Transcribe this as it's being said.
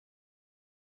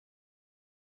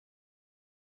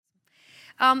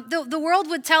The world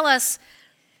would tell us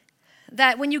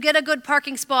that when you get a good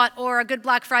parking spot or a good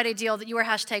Black Friday deal that you are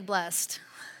hashtag blessed.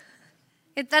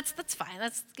 That's fine.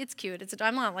 It's cute.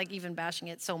 I'm not like even bashing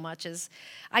it so much as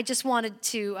I just wanted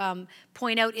to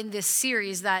point out in this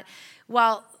series that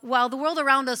while the world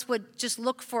around us would just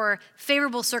look for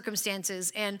favorable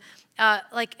circumstances and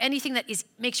like anything that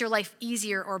makes your life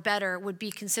easier or better would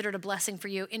be considered a blessing for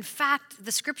you. In fact,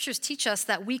 the scriptures teach us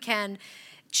that we can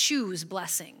choose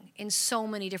blessing in so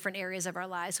many different areas of our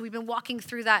lives. So we've been walking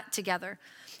through that together.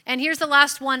 And here's the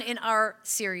last one in our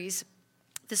series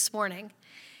this morning.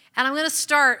 And I'm going to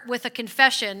start with a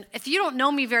confession. If you don't know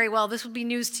me very well, this will be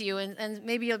news to you, and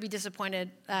maybe you'll be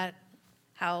disappointed at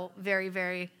how very,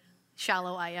 very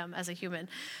shallow I am as a human.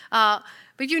 But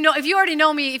if you already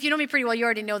know me, if you know me pretty well, you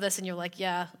already know this, and you're like,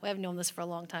 yeah, I've known this for a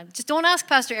long time. Just don't ask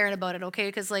Pastor Erin about it, okay?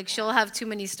 Because like she'll have too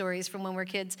many stories from when we're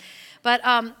kids. But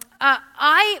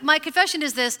my confession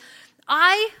is this: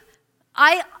 I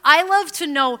love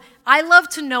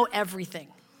to know everything,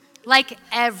 like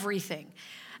everything.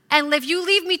 And if you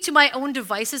leave me to my own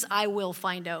devices, I will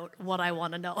find out what I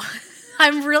want to know.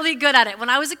 I'm really good at it. When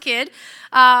I was a kid,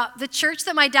 the church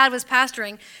that my dad was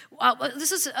pastoring,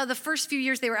 this is the first few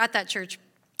years they were at that church,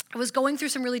 I was going through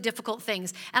some really difficult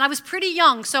things. And I was pretty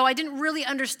young, so I didn't really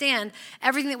understand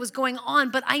everything that was going on.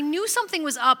 But I knew something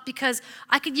was up because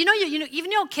I could,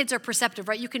 even though kids are perceptive,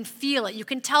 right? You can feel it. You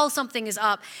can tell something is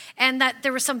up and that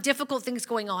there were some difficult things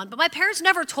going on. But my parents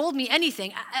never told me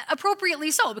anything,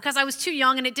 appropriately so, because I was too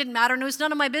young and it didn't matter and it was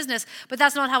none of my business. But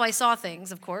that's not how I saw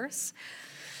things, of course.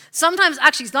 Sometimes,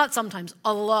 actually, it's not sometimes,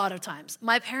 a lot of times,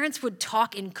 my parents would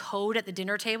talk in code at the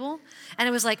dinner table. And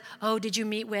it was like, oh, did you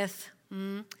meet with...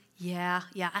 Yeah.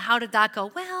 How did that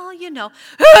go? Well, who?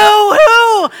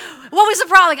 What was the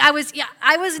problem? Like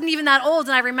I wasn't even that old,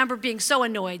 and I remember being so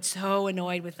annoyed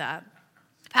with that.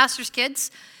 Pastors' kids,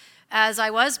 as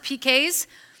I was, PKs,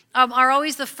 are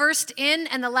always the first in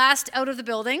and the last out of the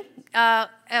building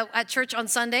at church on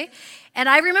Sunday. And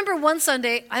I remember one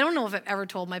Sunday, I don't know if I've ever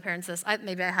told my parents this.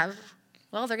 Maybe I have.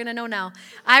 Well, they're going to know now.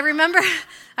 I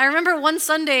remember one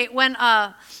Sunday when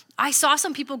I saw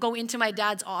some people go into my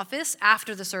dad's office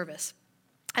after the service.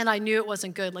 And I knew it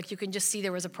wasn't good. Like, you can just see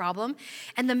there was a problem.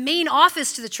 And the main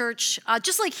office to the church,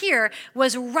 just like here,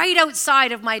 was right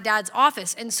outside of my dad's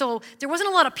office. And so there wasn't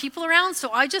a lot of people around,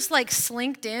 so I just,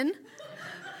 slinked in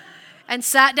and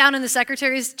sat down in the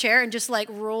secretary's chair and just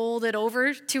rolled it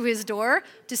over to his door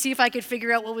to see if I could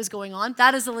figure out what was going on.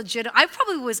 That is a legit. I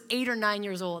probably was 8 or 9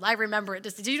 years old. I remember it.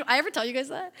 Did I ever tell you guys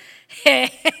that?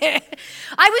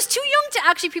 I was too young to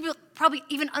actually probably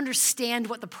even understand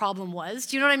what the problem was.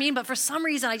 Do you know what I mean? But for some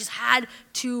reason, I just had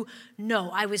to know.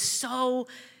 I was so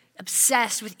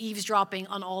obsessed with eavesdropping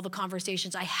on all the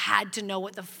conversations. I had to know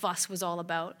what the fuss was all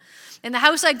about. In the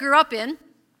house I grew up in,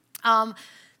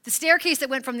 the staircase that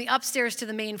went from the upstairs to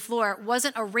the main floor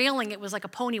wasn't a railing, it was like a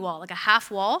pony wall, like a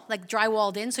half wall, like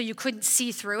drywalled in, so you couldn't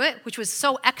see through it, which was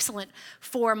so excellent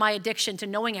for my addiction to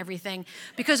knowing everything.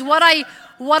 Because what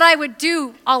I would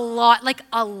do a lot,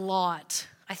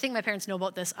 I think my parents know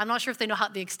about this. I'm not sure if they know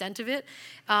the extent of it.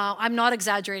 I'm not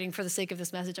exaggerating for the sake of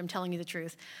this message, I'm telling you the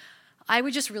truth. I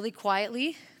would just really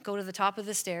quietly go to the top of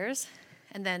the stairs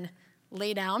and then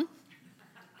lay down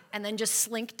and then just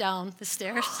slink down the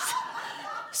stairs.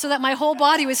 So that my whole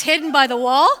body was hidden by the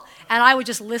wall, and I would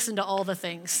just listen to all the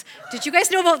things. Did you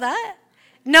guys know about that?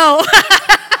 No.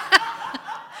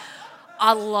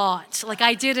 A lot.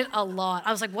 I did it a lot.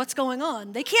 I was like, what's going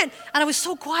on? They can't. And I was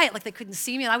so quiet, they couldn't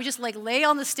see me, and I would just lay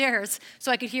on the stairs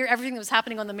so I could hear everything that was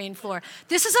happening on the main floor.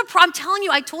 This is a problem. I'm telling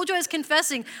you, I told you I was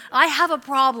confessing. I have a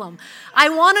problem. I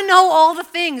want to know all the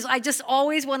things. I just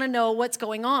always want to know what's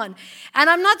going on. And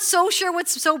I'm not so sure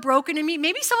what's so broken in me.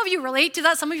 Maybe some of you relate to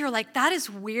that. Some of you are like, that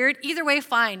is weird. Either way,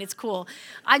 fine. It's cool.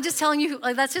 I'm just telling you,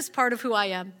 that's just part of who I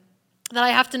am, that I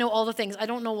have to know all the things. I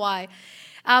don't know why.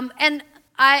 And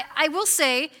I will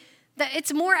say that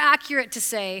it's more accurate to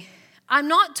say I'm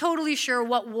not totally sure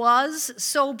what was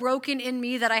so broken in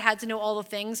me that I had to know all the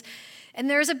things. And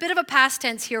there's a bit of a past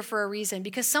tense here for a reason,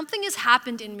 because something has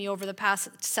happened in me over the past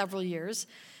several years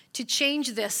to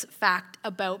change this fact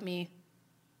about me,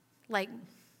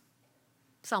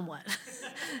 somewhat.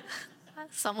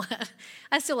 Somewhat.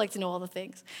 I still like to know all the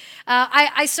things.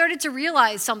 I started to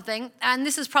realize something, and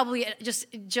this is probably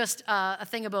just a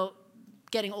thing about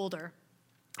getting older.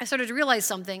 I started to realize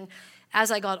something as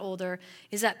I got older,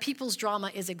 is that people's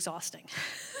drama is exhausting.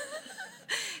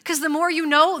 Because the more you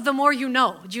know, the more you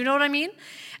know. Do you know what I mean?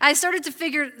 I started to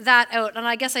figure that out, and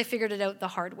I guess I figured it out the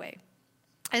hard way.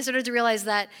 I started to realize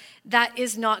that that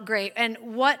is not great. And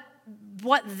what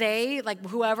they, like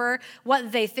whoever,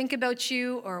 what they think about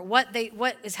you, or what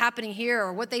is happening here,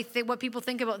 or what people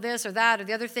think about this or that or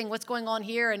the other thing, what's going on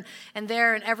here and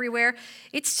there and everywhere.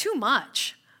 It's too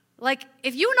much. Like,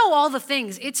 if you know all the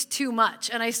things, it's too much.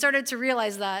 And I started to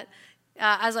realize that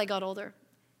as I got older.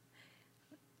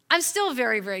 I'm still a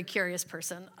very, very curious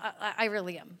person. I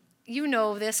really am. You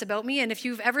know this about me, and if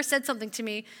you've ever said something to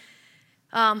me,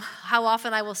 how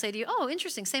often I will say to you, oh,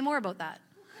 interesting, say more about that.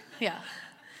 Yeah.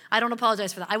 I don't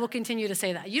apologize for that. I will continue to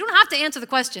say that. You don't have to answer the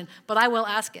question, but I will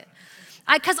ask it.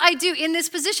 Because I do, in this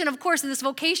position, of course, in this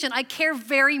vocation, I care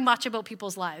very much about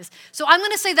people's lives. So I'm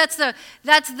going to say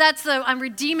I'm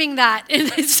redeeming that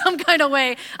in some kind of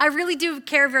way. I really do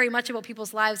care very much about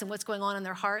people's lives and what's going on in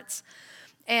their hearts.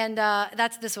 And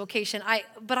that's this vocation.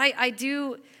 But I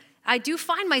do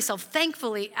find myself,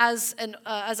 thankfully, as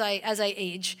I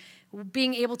age,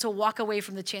 being able to walk away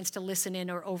from the chance to listen in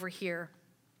or overhear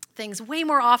things way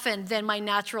more often than my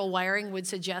natural wiring would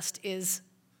suggest is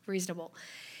reasonable.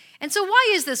 And so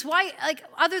why is this? Why, like,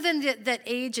 other than that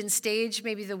age and stage,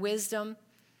 maybe the wisdom,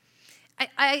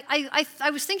 I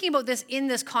was thinking about this in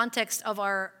this context of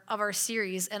our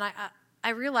series, and I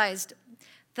realized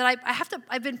that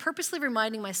I've been purposely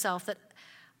reminding myself that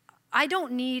I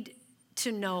don't need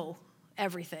to know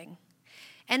everything.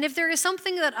 And if there is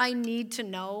something that I need to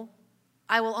know,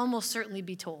 I will almost certainly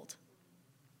be told.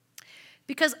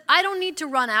 Because I don't need to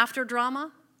run after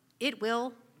drama. It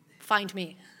will find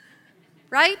me.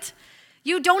 Right?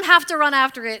 You don't have to run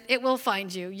after it. It will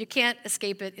find you. You can't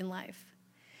escape it in life.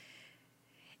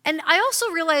 And I also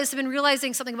I've been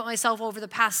realizing something about myself over the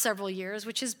past several years,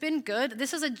 which has been good.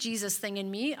 This is a Jesus thing in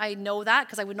me. I know that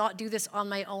because I would not do this on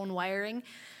my own wiring.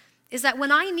 Is that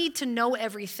when I need to know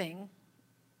everything,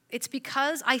 it's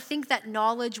because I think that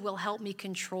knowledge will help me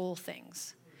control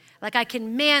things. Like, I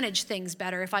can manage things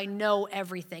better if I know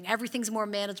everything. Everything's more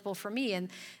manageable for me. And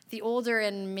the older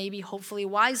and maybe hopefully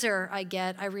wiser I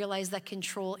get, I realize that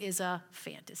control is a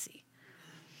fantasy.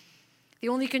 The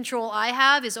only control I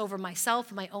have is over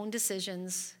myself, my own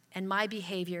decisions, and my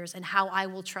behaviors, and how I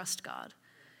will trust God.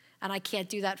 And I can't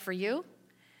do that for you,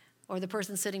 or the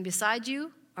person sitting beside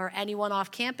you, or anyone off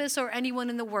campus, or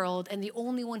anyone in the world. And the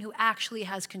only one who actually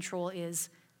has control is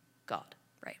God.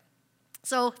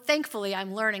 So thankfully,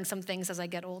 I'm learning some things as I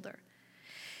get older.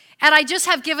 And I just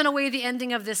have given away the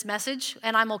ending of this message,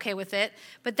 and I'm okay with it,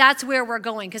 but that's where we're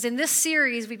going. Because in this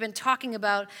series, we've been talking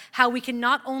about how we can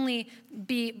not only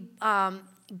be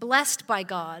blessed by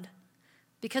God,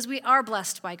 because we are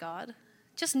blessed by God.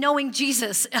 Just knowing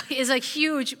Jesus is a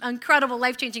huge, incredible,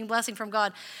 life-changing blessing from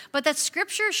God. But that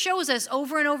Scripture shows us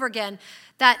over and over again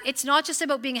that it's not just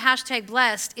about being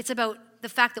 #blessed, it's about the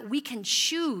fact that we can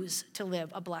choose to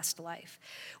live a blessed life.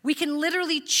 We can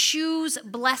literally choose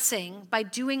blessing by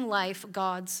doing life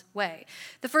God's way.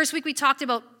 The first week we talked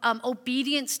about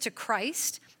obedience to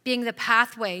Christ being the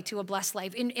pathway to a blessed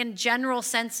life. In general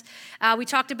sense, we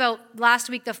talked about last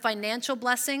week the financial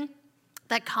blessing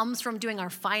that comes from doing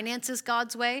our finances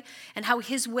God's way and how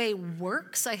his way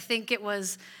works. I think it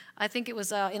was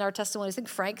in our testimony, I think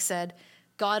Frank said,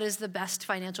 God is the best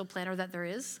financial planner that there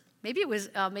is. Maybe it was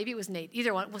Nate.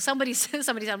 Either one. Well, somebody said,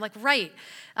 I'm like, right.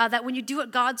 That when you do it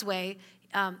God's way,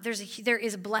 there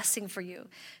is a blessing for you.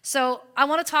 So I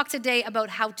want to talk today about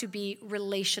how to be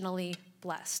relationally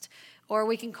blessed, or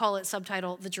we can call it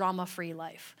subtitle, the drama-free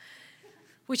life,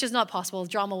 which is not possible.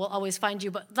 Drama will always find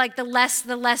you, but like the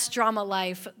less drama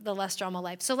life, the less drama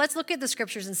life. So let's look at the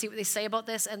scriptures and see what they say about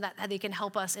this, and that how they can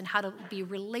help us in how to be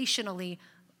relationally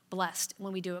blessed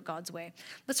when we do it God's way.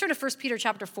 Let's turn to 1 Peter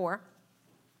chapter 4.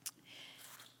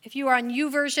 If you are on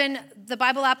YouVersion, the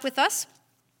Bible app with us,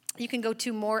 you can go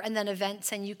to More and then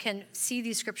Events, and you can see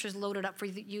these scriptures loaded up for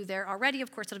you there already.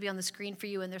 Of course, it'll be on the screen for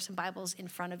you, and there's some Bibles in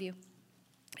front of you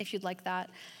if you'd like that.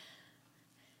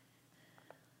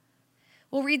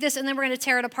 We'll read this, and then we're going to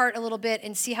tear it apart a little bit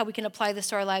and see how we can apply this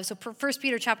to our lives. So 1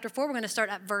 Peter chapter 4, we're going to start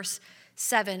at verse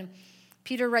 7.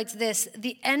 Peter writes this,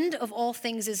 "The end of all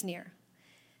things is near.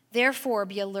 Therefore,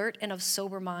 be alert and of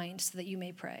sober mind so that you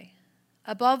may pray.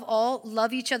 Above all,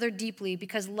 love each other deeply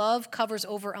because love covers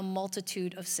over a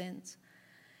multitude of sins.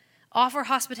 Offer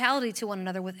hospitality to one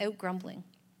another without grumbling.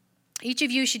 Each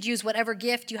of you should use whatever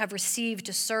gift you have received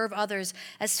to serve others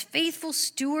as faithful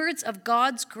stewards of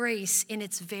God's grace in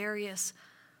its various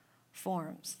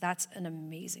forms." That's an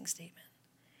amazing statement.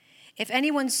 "If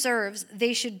anyone serves,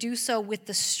 they should do so with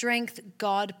the strength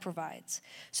God provides,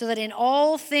 so that in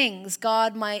all things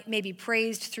God may be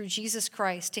praised through Jesus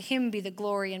Christ. To him be the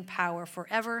glory and power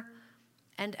forever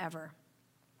and ever.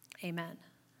 Amen."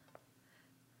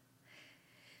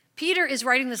 Peter is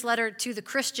writing this letter to the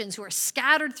Christians who are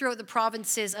scattered throughout the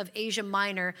provinces of Asia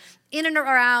Minor in and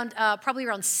around, probably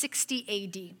around 60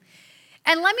 AD.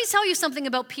 And let me tell you something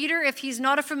about Peter, if he's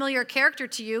not a familiar character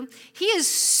to you. He is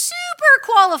super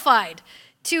qualified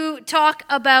to talk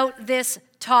about this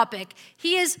topic.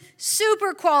 He is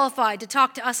super qualified to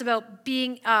talk to us about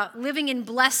living in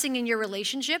blessing in your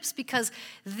relationships, because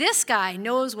this guy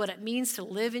knows what it means to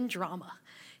live in drama.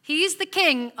 He's the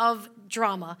king of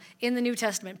drama in the New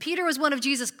Testament. Peter was one of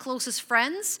Jesus' closest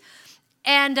friends,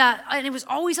 and it was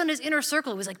always on his inner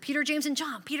circle. It was like Peter, James, and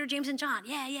John. Peter, James, and John.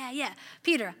 Yeah.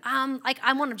 Peter, I'm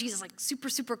one of Jesus' super,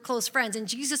 super close friends. And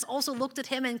Jesus also looked at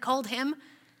him and called him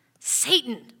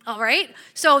Satan, all right?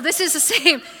 So this is the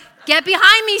same. Get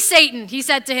behind me, Satan, he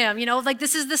said to him.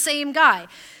 This is the same guy.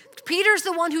 Peter's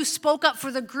the one who spoke up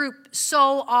for the group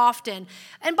so often.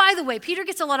 And by the way, Peter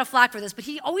gets a lot of flack for this, but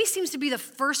he always seems to be the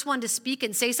first one to speak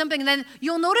and say something. And then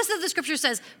you'll notice that the scripture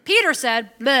says, Peter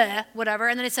said, bleh, whatever.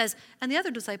 And then it says, and the other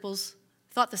disciples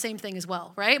thought the same thing as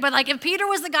well, right? But if Peter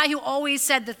was the guy who always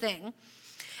said the thing,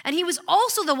 and he was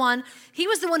the one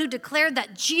who declared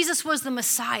that Jesus was the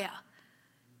Messiah.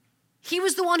 He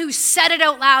was the one who said it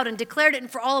out loud and declared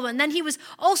it for all of them. And then he was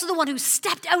also the one who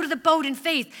stepped out of the boat in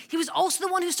faith. He was also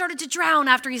the one who started to drown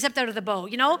after he stepped out of the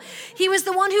boat, He was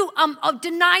the one who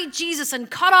denied Jesus and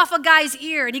cut off a guy's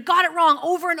ear, and he got it wrong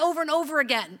over and over and over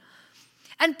again.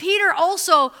 And Peter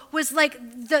also was like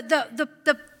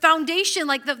the foundation,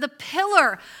 like the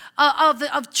pillar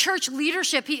of church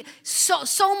leadership.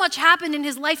 So much happened in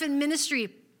his life and ministry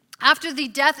after the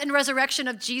death and resurrection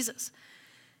of Jesus.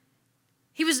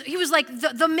 He was like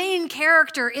the main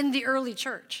character in the early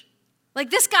church.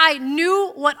 This guy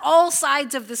knew what all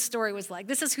sides of this story was like.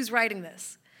 This is who's writing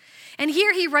this. And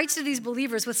here he writes to these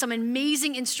believers with some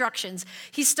amazing instructions.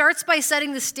 He starts by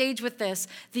setting the stage with this: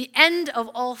 the end of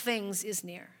all things is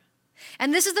near.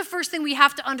 And this is the first thing we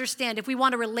have to understand if we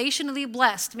want a relationally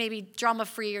blessed, maybe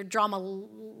drama-free or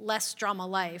less drama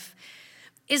life,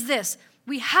 is this: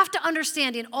 we have to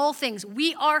understand in all things,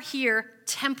 we are here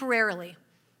temporarily.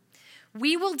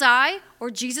 We will die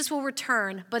or Jesus will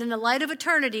return, but in the light of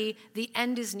eternity, the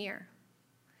end is near.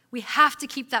 We have to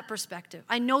keep that perspective.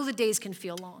 I know the days can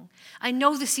feel long. I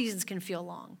know the seasons can feel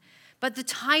long, but the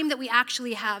time that we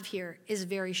actually have here is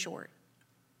very short.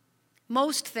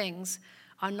 Most things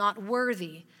are not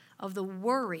worthy of the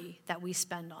worry that we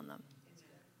spend on them.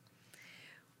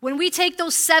 When we take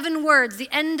those 7 words, the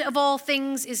end of all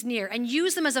things is near, and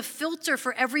use them as a filter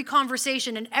for every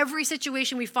conversation and every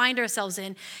situation we find ourselves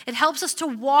in, it helps us to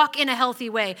walk in a healthy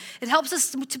way. It helps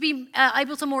us to be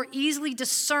able to more easily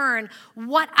discern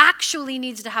what actually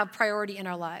needs to have priority in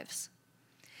our lives.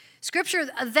 Scripture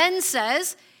then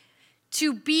says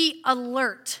to be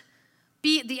alert.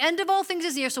 The end of all things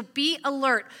is near, so be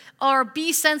alert, or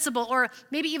be sensible, or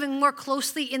maybe even more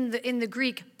closely in the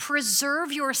Greek,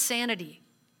 preserve your sanity.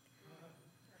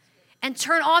 And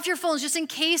turn off your phones just in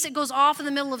case it goes off in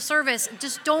the middle of service.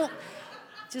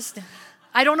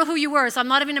 I don't know who you were, so I'm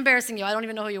not even embarrassing you. I don't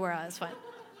even know who you were. That's fine.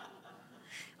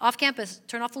 Off campus,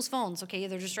 turn off those phones, okay?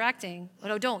 They're distracting. Oh,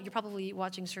 no, don't. You're probably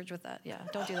watching church with that. Yeah,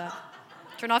 don't do that.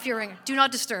 Turn off your ringer. Do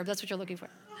not disturb. That's what you're looking for.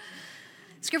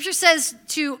 Scripture says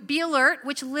to be alert,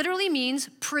 which literally means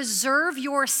preserve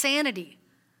your sanity.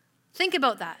 Think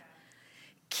about that.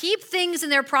 Keep things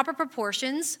in their proper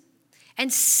proportions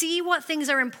and see what things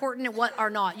are important and what are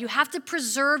not. You have to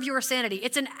preserve your sanity.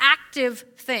 It's an active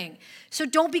thing. So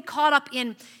don't be caught up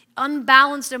in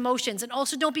unbalanced emotions, and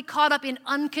also don't be caught up in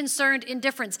unconcerned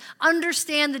indifference.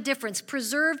 Understand the difference.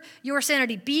 Preserve your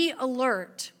sanity. Be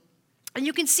alert. And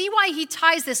you can see why he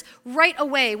ties this right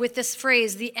away with this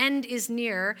phrase, the end is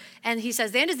near. And he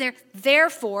says, the end is near,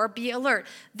 therefore be alert.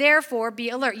 Therefore be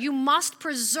alert. You must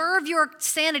preserve your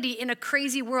sanity in a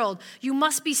crazy world. You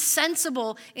must be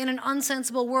sensible in an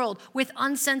unsensible world with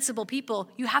unsensible people.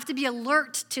 You have to be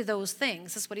alert to those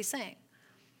things. That's what he's saying.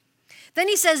 Then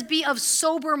he says, be of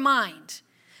sober mind.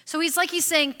 So he's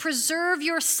saying, preserve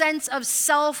your sense of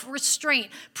self-restraint.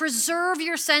 Preserve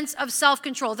your sense of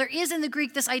self-control. There is in the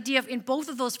Greek this idea of, in both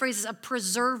of those phrases, of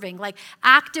preserving, like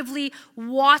actively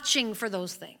watching for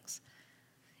those things.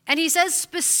 And he says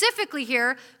specifically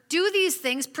here, do these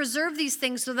things, preserve these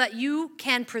things so that you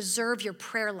can preserve your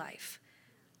prayer life.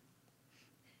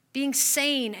 Being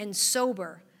sane and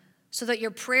sober so that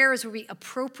your prayers will be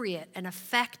appropriate and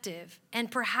effective, and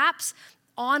perhaps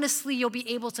honestly, you'll be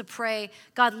able to pray,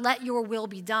 God, let your will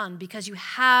be done, because you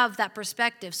have that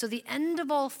perspective. So the end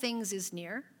of all things is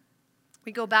near.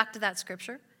 We go back to that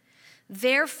scripture.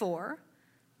 Therefore,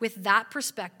 with that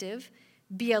perspective,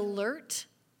 be alert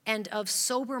and of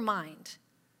sober mind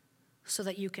so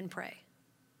that you can pray.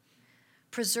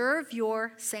 Preserve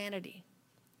your sanity.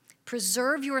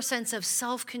 Preserve your sense of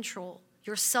self-control,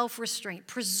 your self-restraint.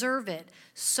 Preserve it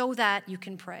so that you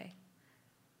can pray.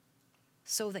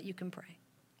 So that you can pray.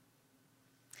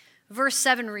 Verse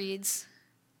 7 reads,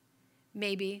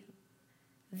 maybe,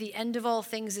 the end of all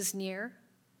things is near,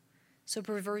 so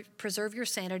preserve your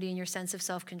sanity and your sense of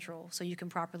self-control so you can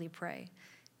properly pray.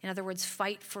 In other words,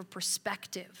 fight for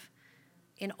perspective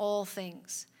in all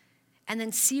things. And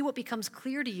then see what becomes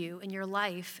clear to you in your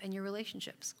life and your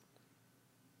relationships.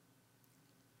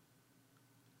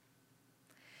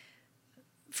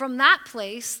 From that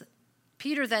place,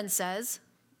 Peter then says,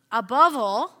 above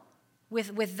all,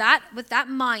 with that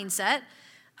mindset,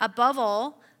 above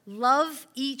all, love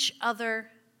each other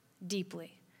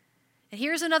deeply. And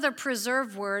here's another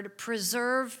preserve word,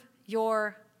 preserve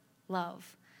your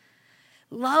love.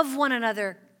 Love one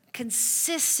another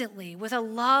consistently with a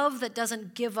love that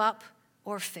doesn't give up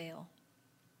or fail.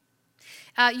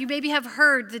 You maybe have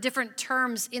heard the different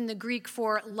terms in the Greek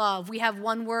for love. We have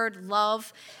one word,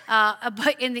 love,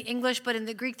 but in the English, but in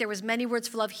the Greek there was many words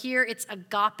for love. Here it's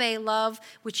agape love,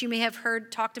 which you may have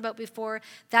heard talked about before.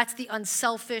 That's the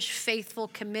unselfish, faithful,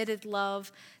 committed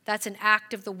love. That's an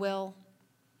act of the will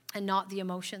and not the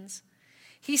emotions.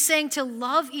 He's saying to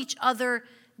love each other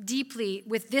deeply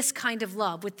with this kind of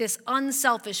love, with this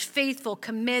unselfish, faithful,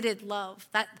 committed love.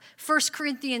 That 1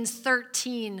 Corinthians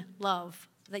 13 love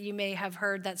that you may have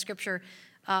heard that scripture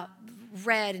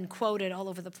read and quoted all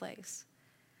over the place.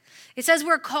 It says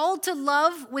we're called to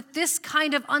love with this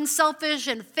kind of unselfish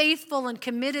and faithful and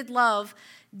committed love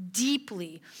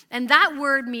deeply. And that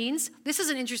word means, this is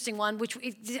an interesting one, which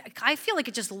I feel like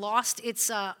it just lost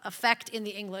its effect in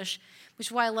the English, which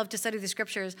is why I love to study the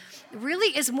scriptures. It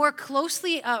really is more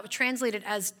closely translated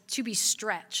as to be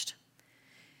stretched.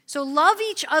 So love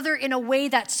each other in a way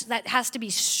that has to be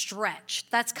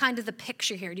stretched. That's kind of the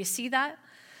picture here. Do you see that?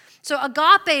 So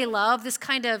agape love, this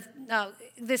kind of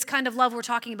love we're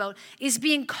talking about, is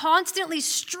being constantly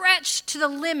stretched to the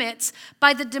limits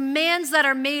by the demands that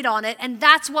are made on it, and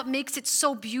that's what makes it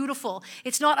so beautiful.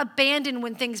 It's not abandoned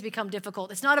when things become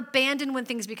difficult. It's not abandoned when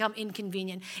things become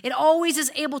inconvenient. It always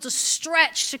is able to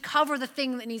stretch to cover the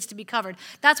thing that needs to be covered.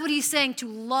 That's what he's saying, to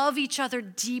love each other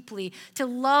deeply, to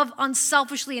love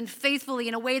unselfishly and faithfully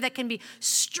in a way that can be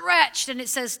stretched. And it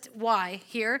says why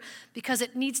here? Because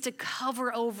it needs to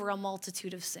cover over a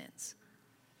multitude of sins.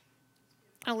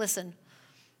 Now listen,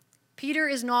 Peter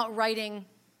is not writing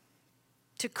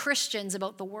to Christians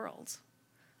about the world,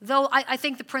 though I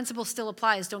think the principle still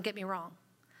applies, don't get me wrong.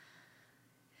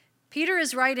 Peter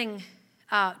is writing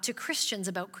to Christians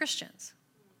about Christians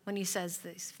when he says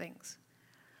these things.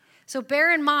 So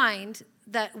bear in mind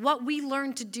that what we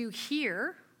learn to do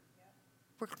here,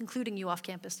 we're including you off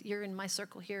campus, you're in my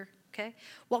circle here, okay?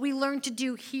 What we learn to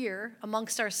do here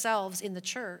amongst ourselves in the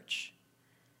church,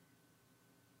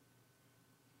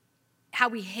 how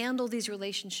we handle these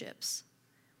relationships,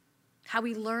 how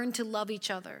we learn to love each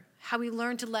other, how we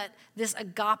learn to let this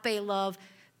agape love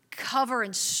cover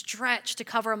and stretch to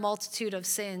cover a multitude of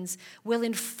sins will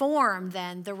inform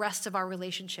then the rest of our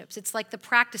relationships. It's like the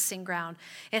practicing ground.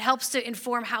 It helps to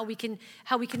inform how we can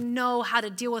know how to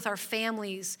deal with our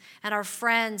families and our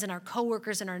friends and our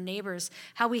coworkers and our neighbors.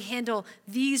 How we handle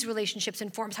these relationships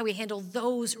informs how we handle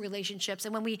those relationships.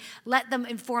 And when we let them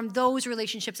inform those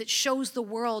relationships, it shows the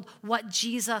world what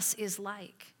Jesus is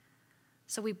like.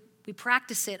 So we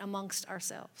practice it amongst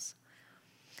ourselves.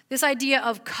 This idea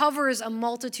of covers a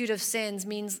multitude of sins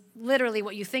means literally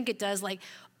what you think it does, like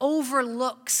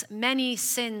overlooks many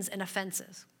sins and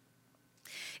offenses.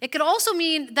 It could also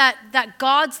mean that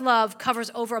God's love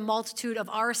covers over a multitude of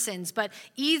our sins, but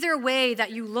either way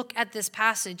that you look at this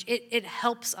passage, it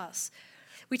helps us.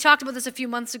 We talked about this a few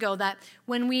months ago, that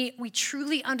when we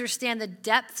truly understand the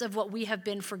depths of what we have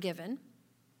been forgiven,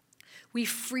 we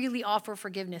freely offer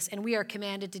forgiveness, and we are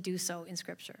commanded to do so in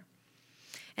Scripture.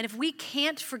 And if we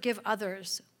can't forgive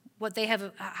others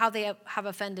how they have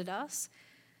offended us,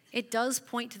 it does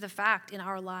point to the fact in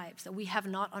our lives that we have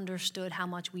not understood how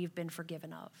much we've been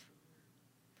forgiven of.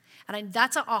 And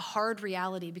that's a hard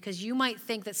reality, because you might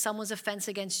think that someone's offense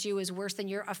against you is worse than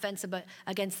your offense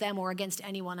against them or against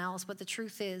anyone else. But the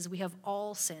truth is, we have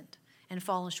all sinned and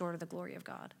fallen short of the glory of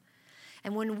God.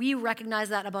 And when we recognize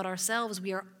that about ourselves,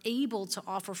 we are able to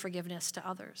offer forgiveness to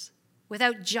others.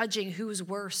 Without judging who's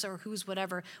worse or who's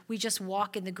whatever, we just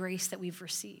walk in the grace that we've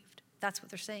received. That's what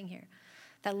they're saying here.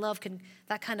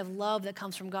 That kind of love that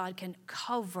comes from God can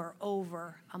cover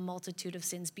over a multitude of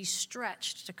sins, be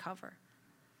stretched to cover.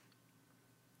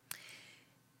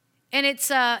 And it's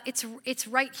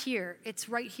right here. It's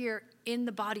right here in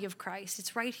the body of Christ.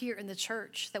 It's right here in the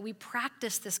church that we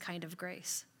practice this kind of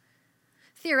grace.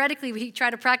 Theoretically, we try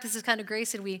to practice this kind of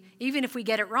grace, and even if we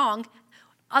get it wrong,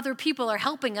 other people are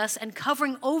helping us and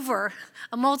covering over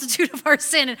a multitude of our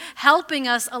sin and helping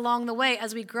us along the way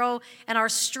as we grow and are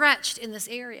stretched in this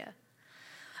area.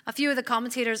 A few of the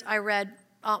commentators I read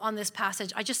on this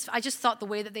passage, I just thought the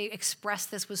way that they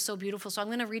expressed this was so beautiful. So I'm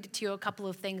going to read it to you, a couple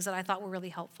of things that I thought were really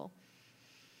helpful.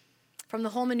 From the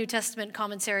Holman New Testament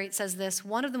commentary, it says this: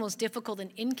 one of the most difficult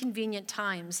and inconvenient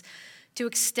times to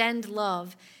extend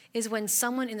love is when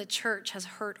someone in the church has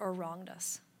hurt or wronged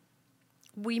us.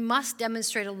 We must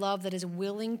demonstrate a love that is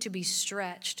willing to be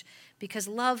stretched, because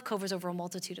love covers over a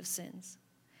multitude of sins.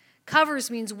 Covers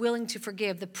means willing to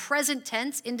forgive. The present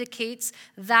tense indicates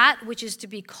that which is to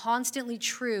be constantly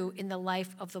true in the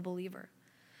life of the believer.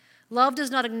 Love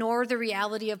does not ignore the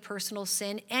reality of personal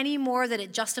sin any more than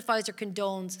it justifies or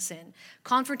condones sin.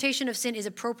 Confrontation of sin is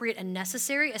appropriate and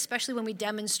necessary, especially when we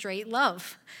demonstrate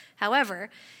love. However,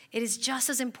 it is just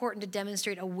as important to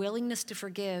demonstrate a willingness to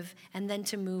forgive and then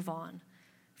to move on.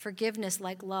 Forgiveness,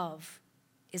 like love,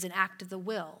 is an act of the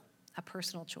will, a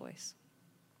personal choice.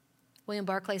 William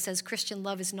Barclay says Christian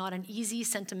love is not an easy,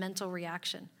 sentimental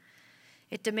reaction.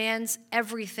 It demands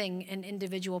everything an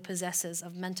individual possesses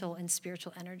of mental and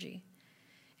spiritual energy.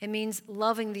 It means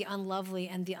loving the unlovely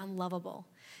and the unlovable.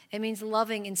 It means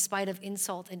loving in spite of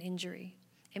insult and injury.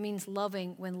 It means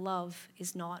loving when love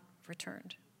is not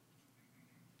returned.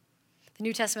 The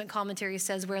New Testament commentary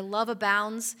says, where love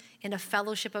abounds in a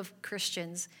fellowship of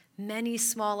Christians, many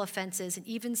small offenses, and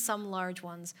even some large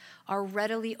ones, are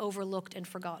readily overlooked and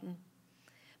forgotten.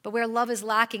 But where love is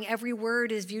lacking, every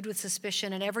word is viewed with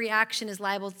suspicion, and every action is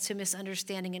liable to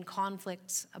misunderstanding, and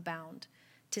conflicts abound,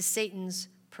 to Satan's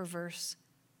perverse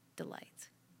delight.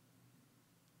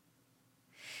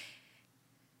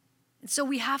 And so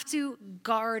we have to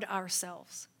guard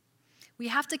ourselves. We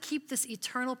have to keep this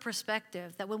eternal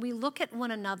perspective that when we look at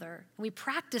one another, and we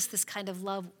practice this kind of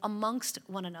love amongst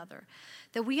one another,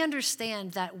 that we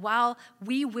understand that while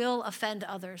we will offend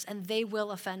others and they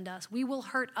will offend us, we will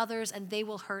hurt others and they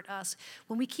will hurt us.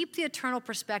 When we keep the eternal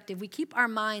perspective, we keep our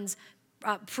minds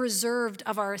preserved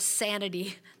of our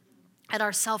sanity and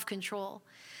our self-control,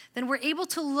 then we're able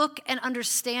to look and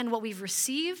understand what we've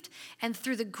received, and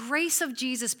through the grace of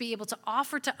Jesus be able to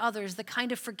offer to others the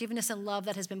kind of forgiveness and love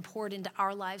that has been poured into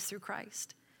our lives through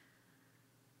Christ.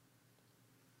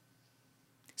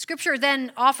 Scripture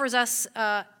then offers us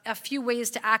a few ways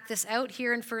to act this out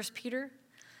here in 1 Peter.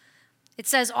 It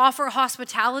says, offer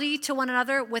hospitality to one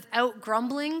another without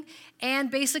grumbling, and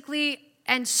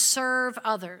serve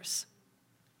others.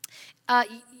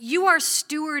 You are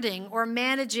stewarding or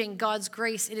managing God's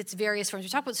grace in its various forms. We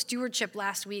talked about stewardship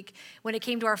last week when it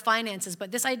came to our finances,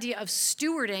 but this idea of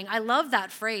stewarding, I love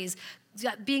that phrase,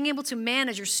 being able to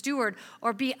manage or steward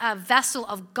or be a vessel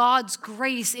of God's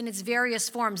grace in its various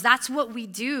forms. That's what we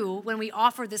do when we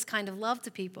offer this kind of love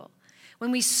to people,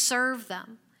 when we serve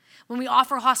them, when we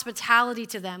offer hospitality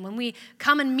to them, when we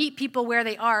come and meet people where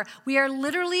they are. We are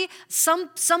literally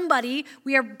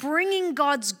we are bringing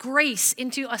God's grace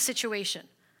into a situation.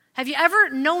 Have you ever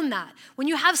known that? When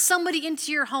you have somebody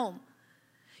into your home,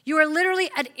 you are literally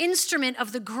an instrument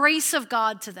of the grace of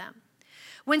God to them.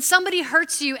 When somebody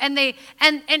hurts you and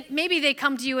maybe they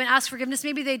come to you and ask forgiveness,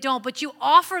 maybe they don't, but you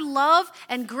offer love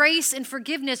and grace and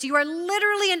forgiveness, you are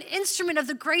literally an instrument of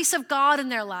the grace of God in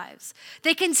their lives.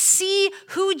 They can see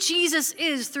who Jesus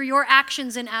is through your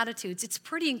actions and attitudes. It's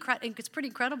pretty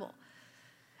incredible.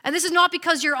 And this is not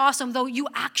because you're awesome, though you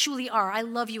actually are. I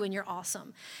love you and you're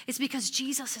awesome. It's because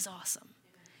Jesus is awesome.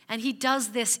 And he does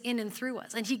this in and through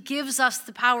us. And he gives us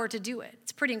the power to do it.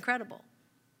 It's pretty incredible.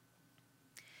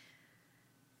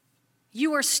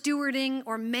 You are stewarding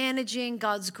or managing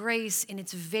God's grace in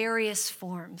its various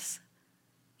forms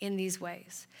in these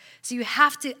ways. So you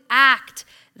have to act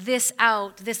this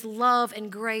out, this love and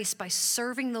grace, by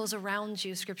serving those around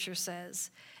you, Scripture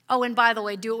says. Oh, and by the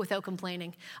way, do it without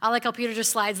complaining. I like how Peter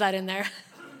just slides that in there.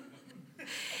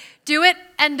 Do it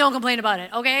and don't complain about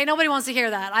it, okay? Nobody wants to hear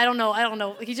that. I don't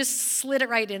know. He just slid it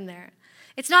right in there.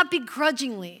 It's not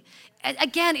begrudgingly.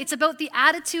 Again, it's about the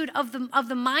attitude of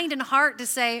the mind and heart to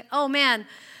say, oh man,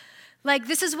 like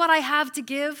this is what I have to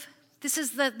give. This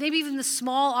is maybe even the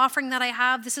small offering that I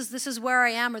have. This is where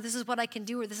I am, or this is what I can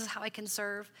do, or this is how I can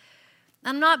serve.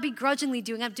 I'm not begrudgingly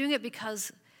doing it. I'm doing it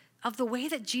because of the way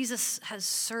that Jesus has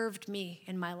served me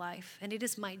in my life. And it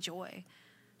is my joy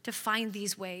to find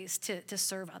these ways to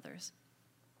serve others.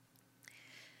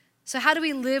 So how do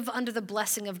we live under the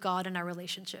blessing of God in our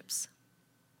relationships?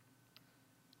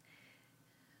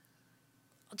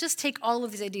 I'll just take all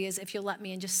of these ideas, if you'll let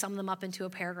me, and just sum them up into a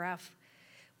paragraph.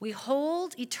 We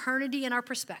hold eternity in our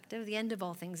perspective. The end of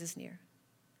all things is near.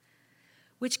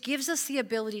 which gives us the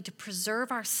ability to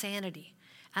preserve our sanity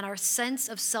and our sense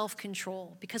of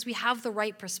self-control because we have the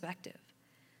right perspective,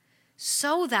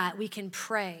 so that we can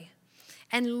pray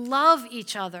and love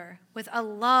each other with a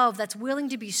love that's willing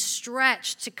to be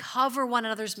stretched to cover one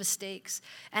another's mistakes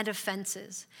and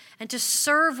offenses, and to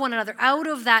serve one another out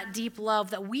of that deep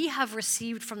love that we have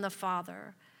received from the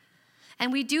Father.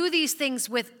 And we do these things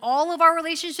with all of our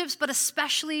relationships, but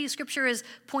especially, Scripture is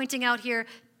pointing out here,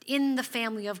 in the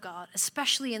family of God,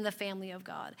 especially in the family of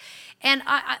God. And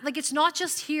it's not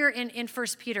just here in 1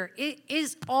 Peter. It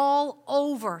is all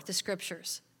over the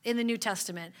Scriptures in the New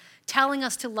Testament, telling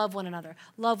us to love one another,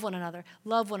 love one another,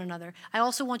 love one another. I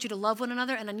also want you to love one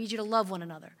another, and I need you to love one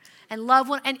another. And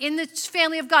in the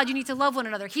family of God, you need to love one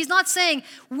another. He's not saying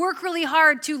work really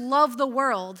hard to love the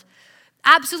world.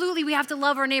 Absolutely, we have to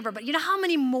love our neighbor. But you know how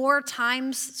many more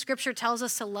times Scripture tells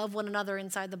us to love one another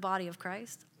inside the body of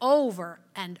Christ? Over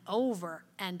and over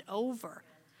and over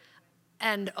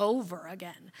and over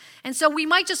again. And so we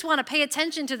might just want to pay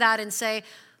attention to that and say,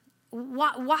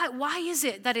 why is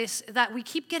it that we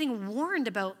keep getting warned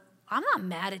about, I'm not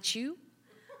mad at you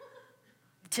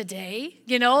today,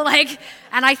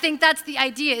 and I think that's the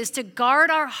idea, is to guard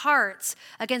our hearts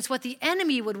against what the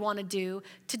enemy would want to do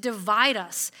to divide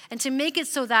us and to make it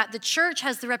so that the church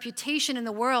has the reputation in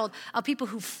the world of people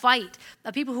who fight,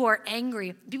 of people who are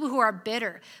angry, people who are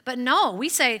bitter. But no, we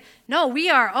say, no, we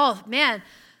are, oh man,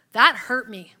 that hurt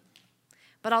me.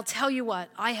 But I'll tell you what,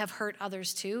 I have hurt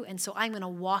others too, and so I'm going to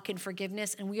walk in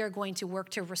forgiveness, and we are going to work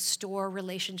to restore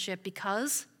relationship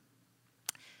because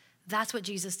that's what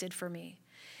Jesus did for me.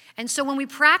 And so when we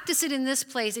practice it in this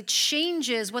place, it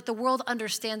changes what the world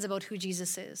understands about who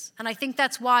Jesus is. And I think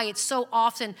that's why it's so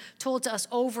often told to us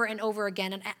over and over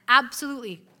again, and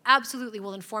absolutely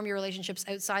will inform your relationships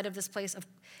outside of this place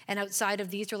and outside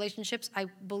of these relationships. I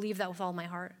believe that with all my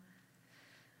heart.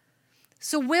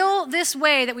 So will this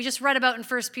way that we just read about in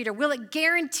 1 Peter, will it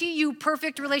guarantee you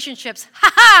perfect relationships?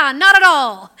 Ha-ha, not at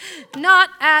all.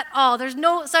 Not at all. There's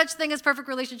no such thing as perfect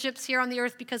relationships here on the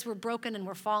earth because we're broken and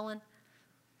we're fallen.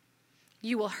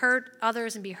 You will hurt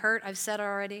others and be hurt, I've said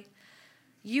already.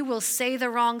 You will say the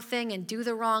wrong thing and do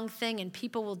the wrong thing, and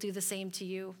people will do the same to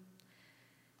you.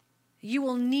 You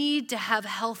will need to have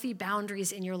healthy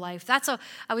boundaries in your life.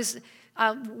 I was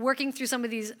working through some of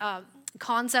these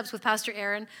concepts with Pastor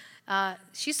Erin.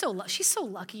 She's so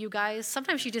lucky, you guys.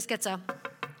 Sometimes she just gets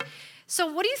so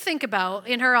what do you think about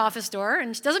in her office door?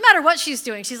 And it doesn't matter what she's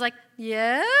doing. She's like,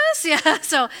 yes, yeah.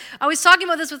 So I was talking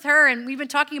about this with her, and we've been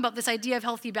talking about this idea of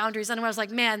healthy boundaries. And I was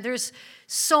like, man, there's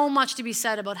so much to be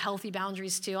said about healthy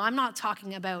boundaries too. I'm not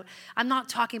talking about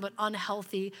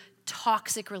unhealthy,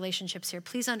 toxic relationships here.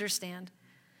 Please understand.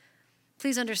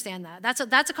 Please understand that.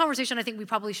 That's a conversation I think we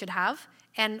probably should have,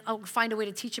 and I'll find a way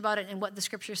to teach about it and what the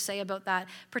Scriptures say about that.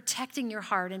 Protecting your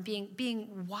heart and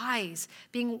being wise,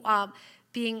 being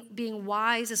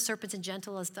wise as serpents and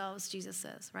gentle as doves, Jesus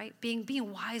says, right?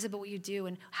 Being wise about what you do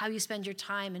and how you spend your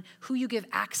time and who you give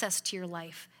access to your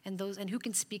life and who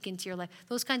can speak into your life.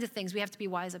 Those kinds of things we have to be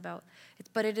wise about.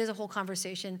 But it is a whole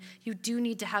conversation. You do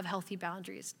need to have healthy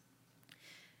boundaries.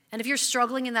 And if you're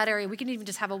struggling in that area, we can even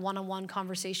just have a one-on-one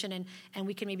conversation and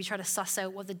we can maybe try to suss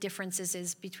out what the differences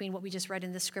is between what we just read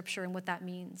in the Scripture and what that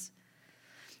means.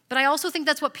 But I also think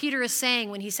that's what Peter is saying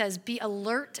when he says, be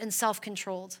alert and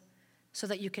self-controlled so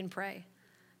that you can pray.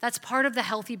 That's part of the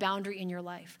healthy boundary in your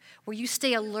life, where you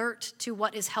stay alert to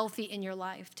what is healthy in your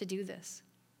life to do this.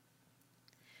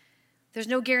 There's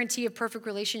no guarantee of perfect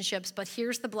relationships, but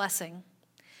here's the blessing.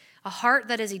 A heart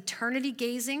that is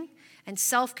eternity-gazing and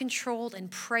self-controlled and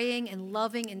praying and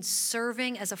loving and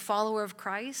serving as a follower of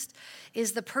Christ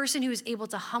is the person who is able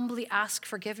to humbly ask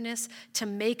forgiveness, to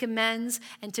make amends,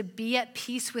 and to be at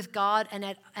peace with God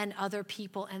and other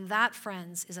people. And that,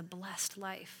 friends, is a blessed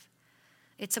life.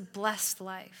 It's a blessed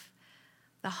life.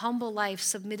 The humble life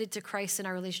submitted to Christ in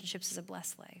our relationships is a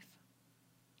blessed life.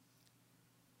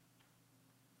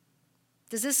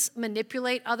 Does this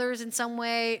manipulate others in some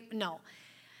way? No.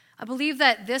 I believe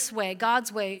that this way,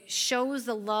 God's way, shows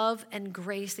the love and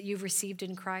grace that you've received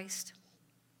in Christ.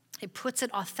 It puts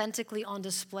it authentically on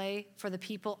display for the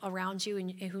people around you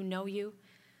and who know you.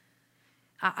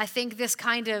 I think this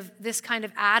kind of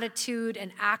attitude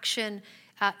and action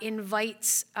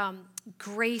invites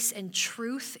grace and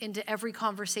truth into every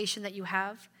conversation that you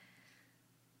have.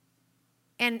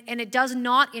 And it does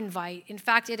not invite, in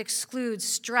fact, it excludes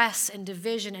stress and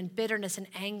division and bitterness and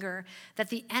anger that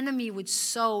the enemy would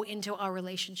sow into our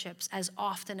relationships as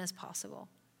often as possible.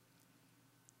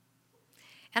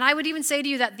 And I would even say to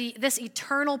you that this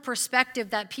eternal perspective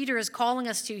that Peter is calling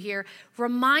us to here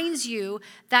reminds you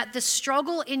that the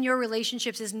struggle in your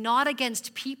relationships is not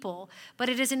against people, but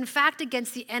it is in fact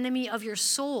against the enemy of your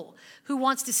soul who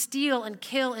wants to steal and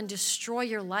kill and destroy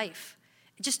your life.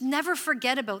 Just never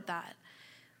forget about that.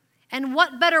 And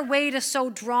what better way to sow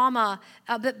drama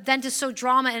than to sow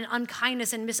drama and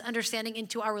unkindness and misunderstanding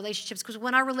into our relationships? Because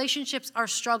when our relationships are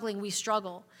struggling, we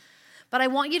struggle. But I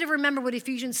want you to remember what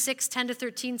Ephesians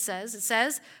 6:10-13 says. It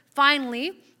says,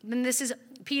 finally, and this is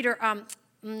Peter,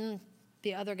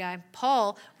 the other guy,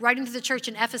 Paul, writing to the church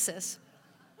in Ephesus.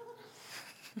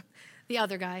 The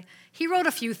other guy. He wrote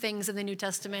a few things in the New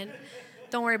Testament.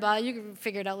 Don't worry about it. You can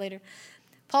figure it out later.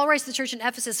 Paul writes to the church in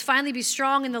Ephesus, finally be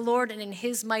strong in the Lord and in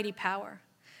his mighty power.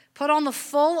 Put on the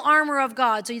full armor of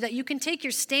God so that you can take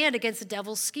your stand against the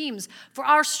devil's schemes. For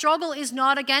our struggle is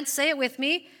not against, say it with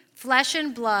me, flesh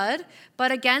and blood,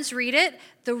 but against, read it,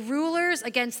 the rulers,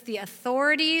 against the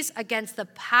authorities, against the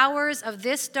powers of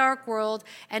this dark world,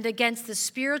 and against the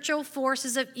spiritual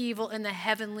forces of evil in the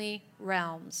heavenly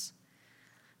realms.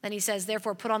 Then he says,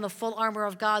 therefore, put on the full armor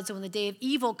of God so when the day of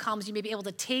evil comes, you may be able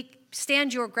to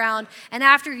stand your ground, and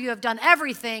after you have done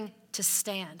everything, to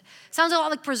stand. Sounds a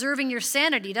lot like preserving your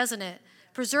sanity, doesn't it?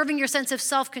 Preserving your sense of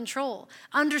self-control,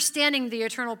 understanding the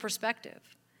eternal perspective.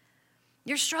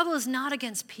 Your struggle is not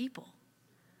against people.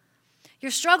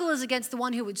 Your struggle is against the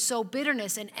one who would sow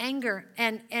bitterness and anger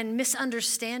and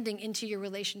misunderstanding into your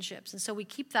relationships. And so we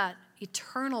keep that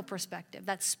eternal perspective,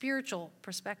 that spiritual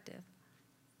perspective.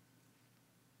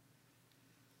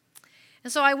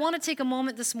 And so I want to take a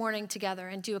moment this morning together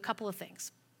and do a couple of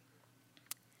things.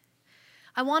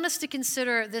 I want us to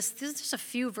consider this. This is just a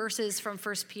few verses from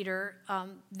 1 Peter.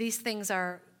 These things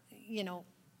are,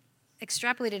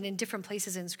 extrapolated in different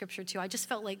places in Scripture too. I just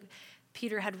felt like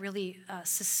Peter had really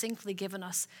succinctly given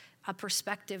us a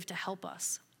perspective to help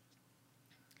us.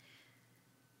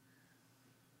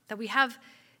 That we have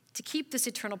to keep this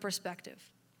eternal perspective.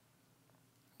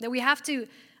 That we have to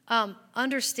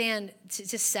understand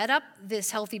to set up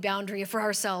this healthy boundary for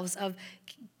ourselves of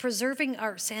preserving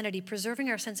our sanity, preserving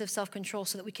our sense of self-control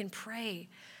so that we can pray,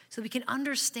 so that we can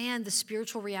understand the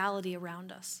spiritual reality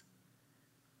around us.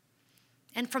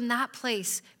 And from that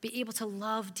place, be able to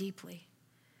love deeply,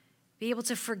 be able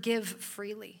to forgive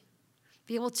freely,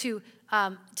 be able to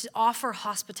offer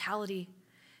hospitality,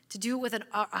 to do it with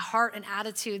a heart and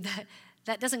attitude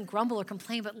that doesn't grumble or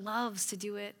complain, but loves to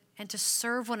do it, and to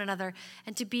serve one another,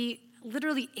 and to be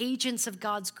literally agents of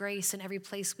God's grace in every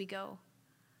place we go.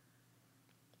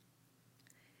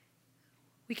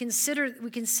 We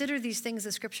consider these things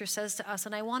the Scripture says to us,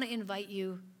 and I want to invite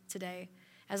you today,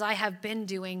 as I have been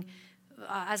doing,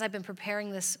 as I've been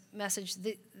preparing this message,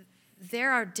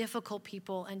 there are difficult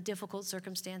people and difficult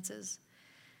circumstances.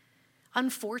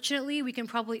 Unfortunately, we can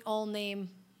probably all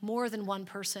name more than one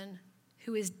person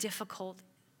who is difficult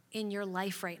in your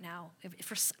life right now, if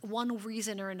for one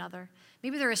reason or another.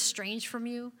 Maybe they're estranged from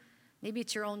you. Maybe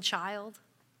it's your own child,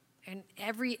 and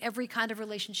every kind of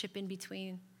relationship in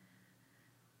between.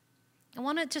 I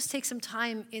want to just take some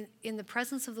time in the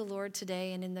presence of the Lord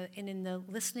today, and in the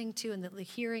listening to and the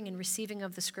hearing and receiving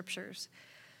of the Scriptures,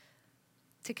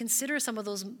 to consider some of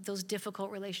those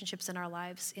difficult relationships in our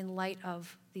lives in light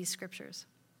of these Scriptures.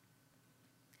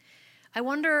 I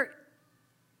wonder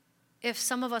if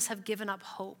some of us have given up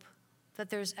hope that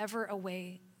there's ever a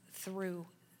way through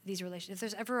these relationships, if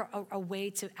there's ever a way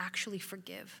to actually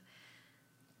forgive,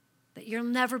 that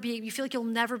you feel like you'll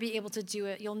never be able to do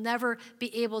it. You'll never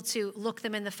be able to look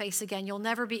them in the face again. You'll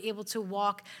never be able to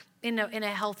walk in a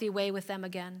healthy way with them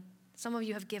again. Some of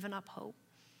you have given up hope.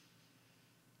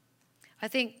 I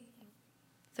think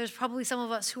there's probably some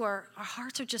of us who our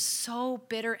hearts are just so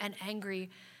bitter and angry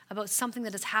about something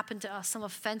that has happened to us, some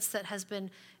offense that has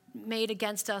been made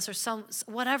against us, or some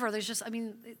whatever.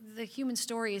 The human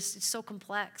story is so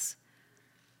complex.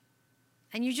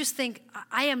 And you just think,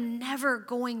 I am never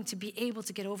going to be able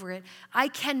to get over it. I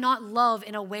cannot love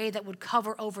in a way that would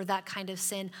cover over that kind of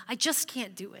sin. I just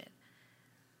can't do it.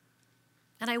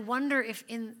 And I wonder if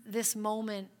in this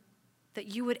moment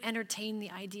that you would entertain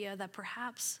the idea that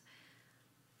perhaps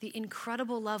the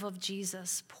incredible love of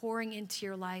Jesus pouring into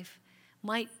your life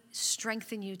might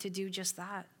strengthen you to do just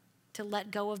that, to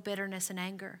let go of bitterness and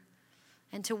anger,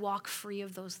 and to walk free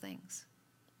of those things.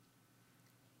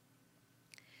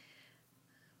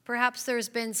 Perhaps there's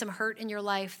been some hurt in your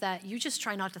life that you just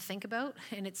try not to think about,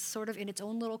 and it's sort of in its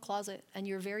own little closet, and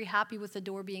you're very happy with the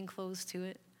door being closed to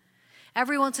it.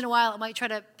 Every once in a while, it might try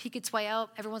to peek its way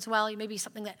out. Every once in a while, maybe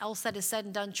something else that is said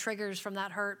and done triggers from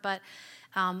that hurt,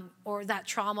 or that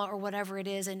trauma or whatever it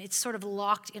is, and it's sort of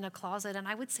locked in a closet. And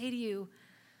I would say to you,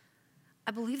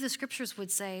 I believe the scriptures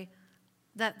would say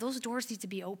that those doors need to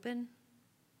be open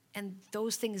and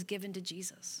those things given to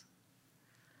Jesus.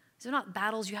 These are not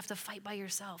battles you have to fight by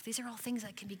yourself. These are all things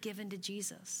that can be given to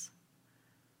Jesus.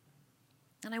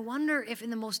 And I wonder if in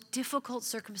the most difficult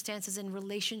circumstances and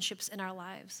relationships in our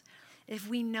lives, if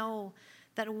we know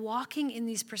that walking in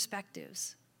these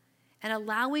perspectives and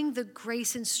allowing the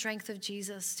grace and strength of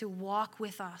Jesus to walk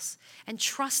with us and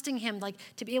trusting him, like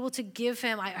to be able to give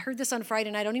him, I heard this on Friday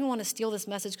night. I don't even want to steal this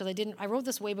message because I wrote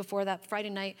this way before that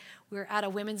Friday night. We were at a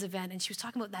women's event and she was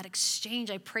talking about that exchange.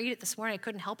 I prayed it this morning. I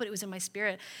couldn't help it. It was in my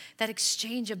spirit. That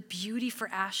exchange of beauty for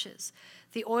ashes,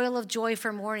 the oil of joy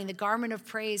for mourning, the garment of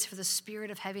praise for the spirit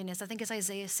of heaviness. I think it's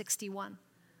Isaiah 61.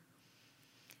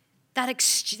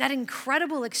 That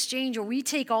incredible exchange where we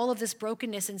take all of this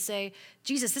brokenness and say,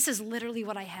 Jesus, this is literally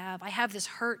what I have. I have this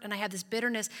hurt and I have this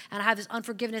bitterness and I have this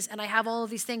unforgiveness and I have all of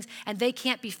these things and they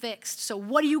can't be fixed. So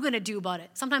what are you going to do about it?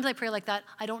 Sometimes I pray like that.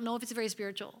 I don't know if it's very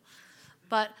spiritual.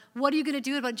 But what are you going to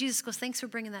do about it? Jesus goes, thanks for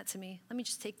bringing that to me. Let me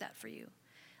just take that for you.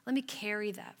 Let me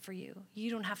carry that for you.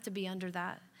 You don't have to be under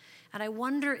that. And I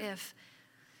wonder if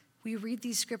we read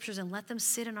these scriptures and let them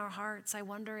sit in our hearts. I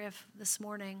wonder if this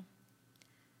morning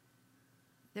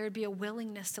there would be a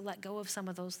willingness to let go of some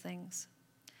of those things,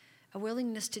 a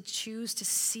willingness to choose to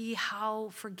see how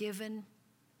forgiven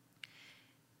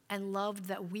and loved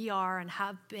that we are and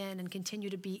have been and continue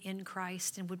to be in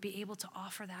Christ, and would be able to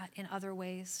offer that in other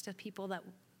ways to people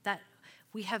that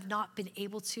we have not been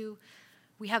able to.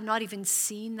 We have not even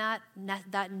seen that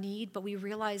need, but we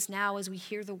realize now as we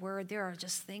hear the word, there are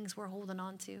just things we're holding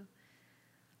on to.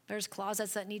 There's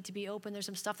closets that need to be opened. There's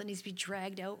some stuff that needs to be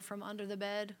dragged out from under the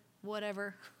bed.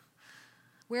 Whatever,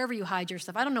 wherever you hide your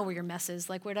stuff. I don't know where your mess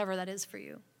is, like whatever that is for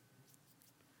you.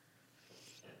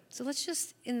 So let's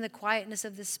just, in the quietness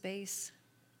of this space,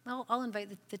 I'll invite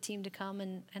the team to come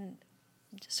and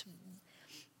just,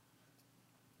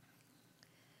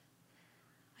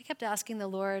 I kept asking the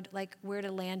Lord, like, where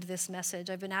to land this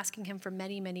message. I've been asking him for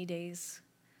many, many days.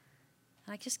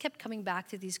 And I just kept coming back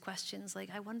to these questions, like,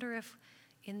 I wonder if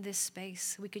in this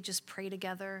space we could just pray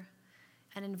together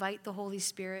and invite the Holy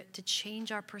Spirit to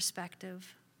change our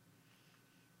perspective,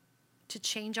 to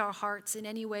change our hearts in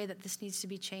any way that this needs to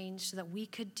be changed so that we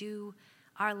could do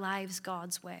our lives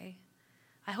God's way.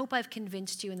 I hope I've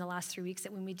convinced you in the last 3 weeks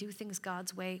that when we do things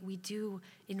God's way, we do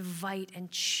invite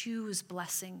and choose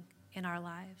blessing in our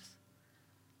lives.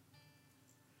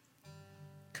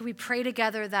 Could we pray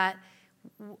together that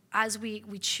as we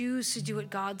choose to do it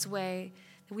God's way,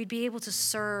 we'd be able to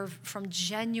serve from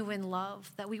genuine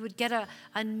love, that we would get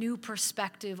a new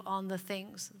perspective on the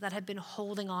things that have been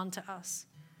holding on to us.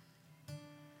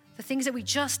 The things that we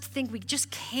just think we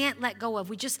just can't let go of.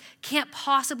 We just can't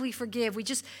possibly forgive. We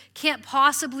just can't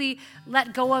possibly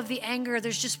let go of the anger.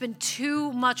 There's just been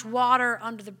too much water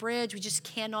under the bridge. We just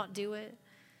cannot do it.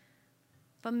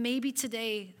 But maybe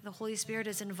today the Holy Spirit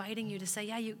is inviting you to say,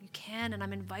 yeah, you can, and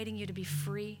I'm inviting you to be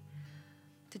free,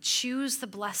 to choose the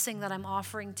blessing that I'm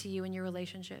offering to you in your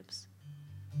relationships.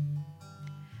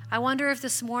 I wonder if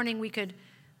this morning we could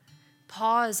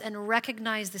pause and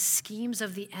recognize the schemes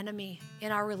of the enemy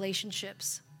in our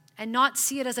relationships and not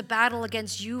see it as a battle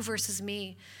against you versus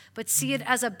me, but see it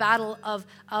as a battle of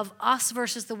us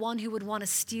versus the one who would want to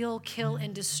steal, kill,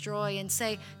 and destroy, and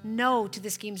say no to the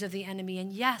schemes of the enemy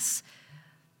and yes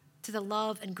to the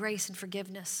love and grace and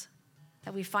forgiveness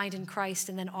that we find in Christ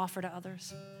and then offer to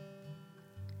others.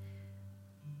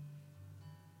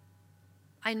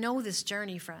 I know this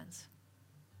journey, friends.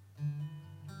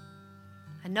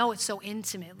 I know it so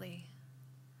intimately.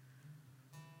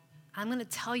 I'm going to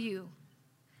tell you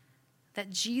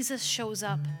that Jesus shows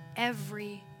up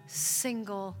every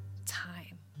single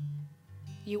time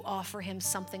you offer him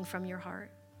something from your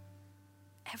heart.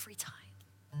 Every time.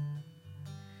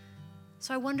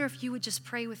 So I wonder if you would just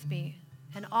pray with me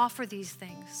and offer these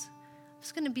things. I'm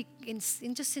just going to be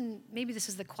maybe this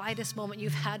is the quietest moment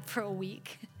you've had for a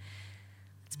week.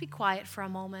 Let's be quiet for a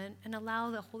moment and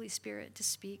allow the Holy Spirit to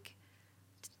speak.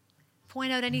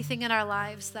 Point out anything in our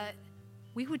lives that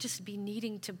we would just be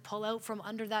needing to pull out from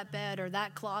under that bed or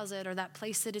that closet or that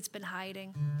place that it's been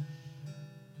hiding.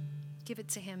 Give it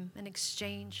to him in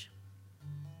exchange.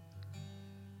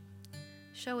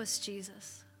 Show us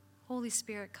Jesus. Holy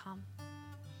Spirit, come.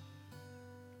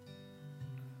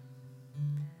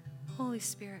 Holy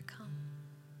Spirit, come.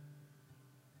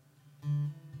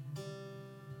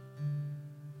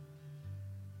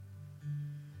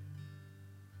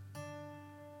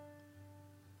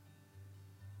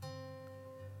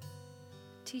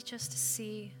 Teach us to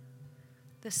see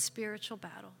the spiritual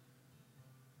battle.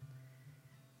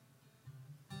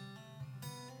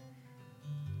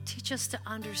 Teach us to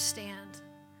understand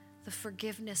the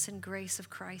forgiveness and grace of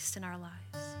Christ in our lives.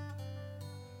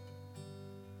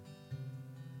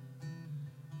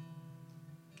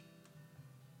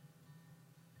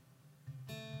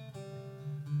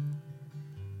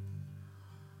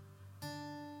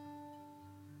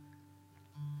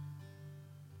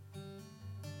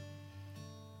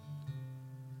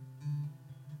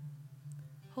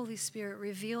 Holy Spirit,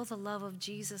 reveal the love of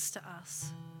Jesus to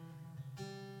us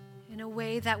in a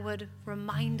way that would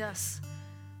remind us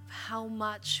of how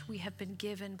much we have been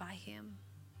given by him.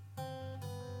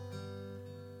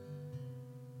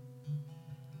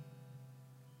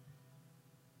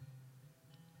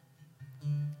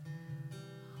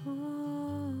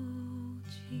 Oh,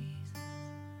 Jesus.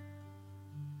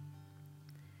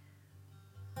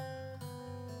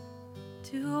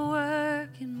 Do a work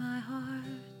in my heart,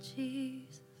 Jesus.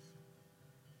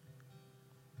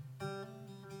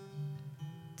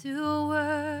 Do a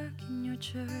work in your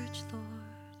church, Lord.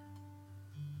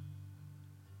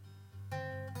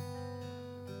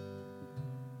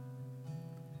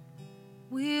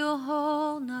 We'll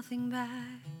hold nothing back.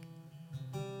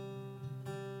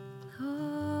 Oh.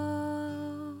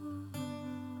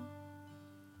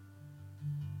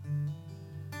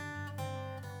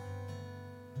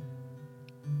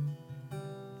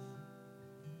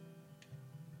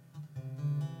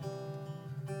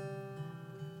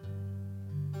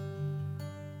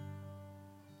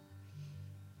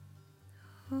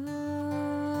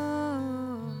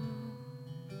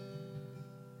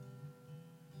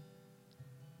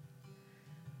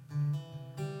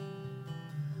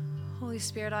 Holy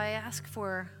Spirit, I ask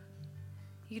for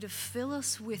you to fill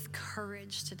us with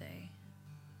courage today.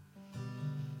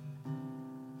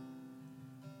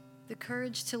 The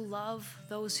courage to love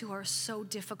those who are so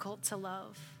difficult to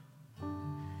love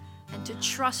and to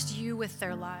trust you with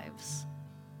their lives.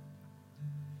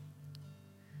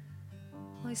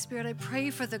 Holy Spirit, I pray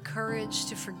for the courage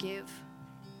to forgive.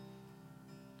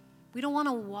 We don't want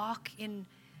to walk in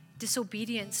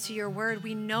disobedience to your word.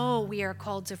 We know we are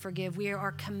called to forgive. We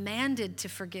are commanded to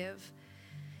forgive.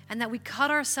 And that we cut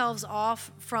ourselves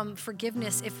off from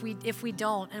forgiveness if we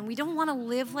don't. And we don't want to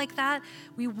live like that.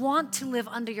 We want to live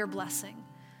under your blessing.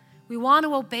 We want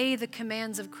to obey the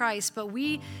commands of Christ, but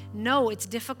we know it's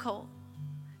difficult.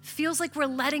 It feels like we're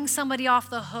letting somebody off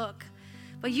the hook.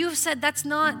 But you've said that's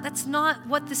not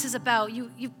what this is about.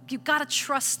 You've got to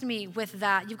trust me with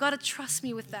that. You've got to trust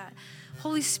me with that.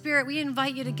 Holy Spirit, we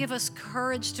invite you to give us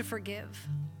courage to forgive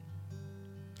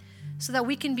so that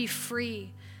we can be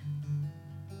free.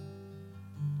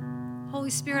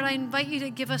 Holy Spirit, I invite you to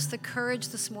give us the courage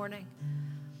this morning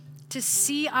to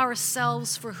see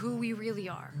ourselves for who we really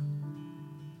are.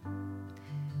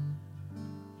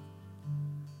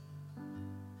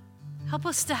 Help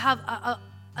us to have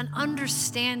an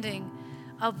understanding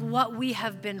of what we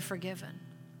have been forgiven,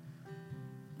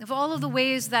 of all of the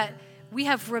ways that we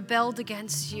have rebelled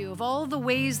against you, of all the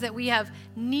ways that we have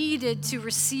needed to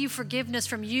receive forgiveness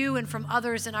from you and from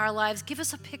others in our lives. Give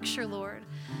us a picture, Lord,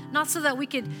 not so that we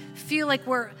could feel like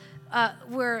we're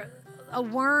a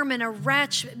worm and a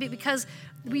wretch, because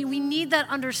we need that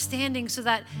understanding so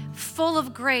that full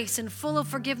of grace and full of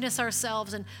forgiveness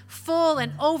ourselves and full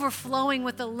and overflowing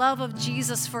with the love of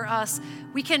Jesus for us,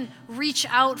 we can reach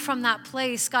out from that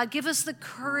place. God, give us the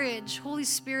courage, Holy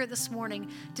Spirit, this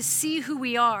morning to see who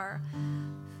we are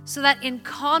so that in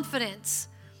confidence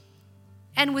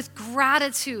and with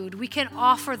gratitude, we can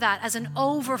offer that as an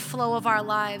overflow of our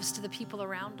lives to the people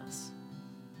around us.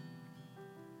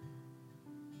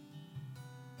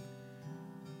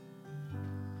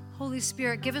 Holy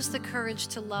Spirit, give us the courage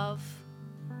to love.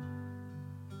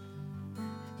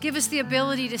 Give us the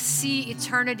ability to see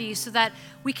eternity so that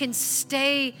we can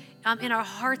stay in our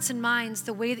hearts and minds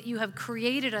the way that you have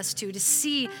created us to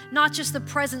see not just the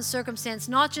present circumstance,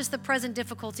 not just the present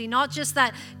difficulty, not just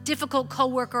that difficult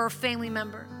coworker or family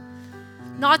member,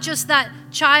 not just that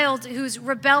child who's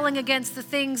rebelling against the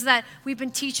things that we've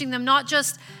been teaching them, not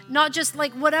just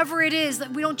like whatever it is, that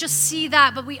we don't just see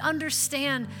that, but we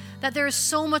understand that there is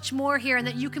so much more here and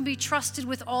that you can be trusted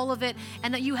with all of it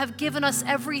and that you have given us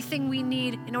everything we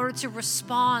need in order to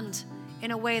respond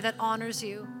in a way that honors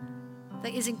you,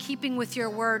 that is in keeping with your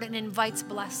word and invites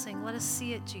blessing. Let us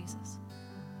see it, Jesus.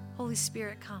 Holy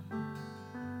Spirit, come.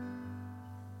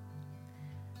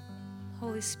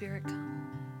 Holy Spirit, come.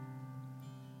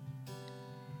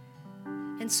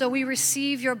 And so we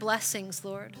receive your blessings,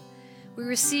 Lord. We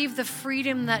receive the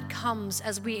freedom that comes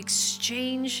as we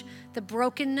exchange the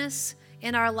brokenness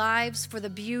in our lives for the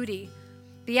beauty,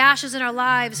 the ashes in our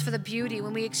lives for the beauty,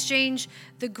 when we exchange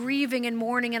the grieving and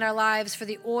mourning in our lives for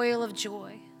the oil of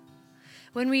joy.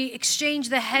 when we exchange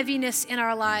the heaviness in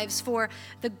our lives for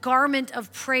the garment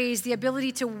of praise, the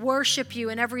ability to worship you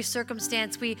in every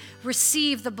circumstance, we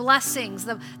receive the blessings,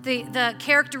 the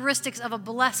characteristics of a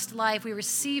blessed life. We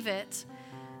receive it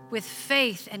with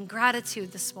faith and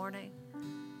gratitude this morning.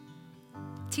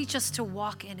 Teach us to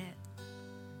walk in it.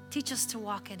 Teach us to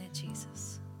walk in it,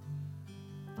 Jesus.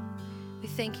 We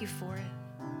thank you for it.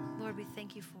 Lord, we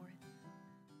thank you for it.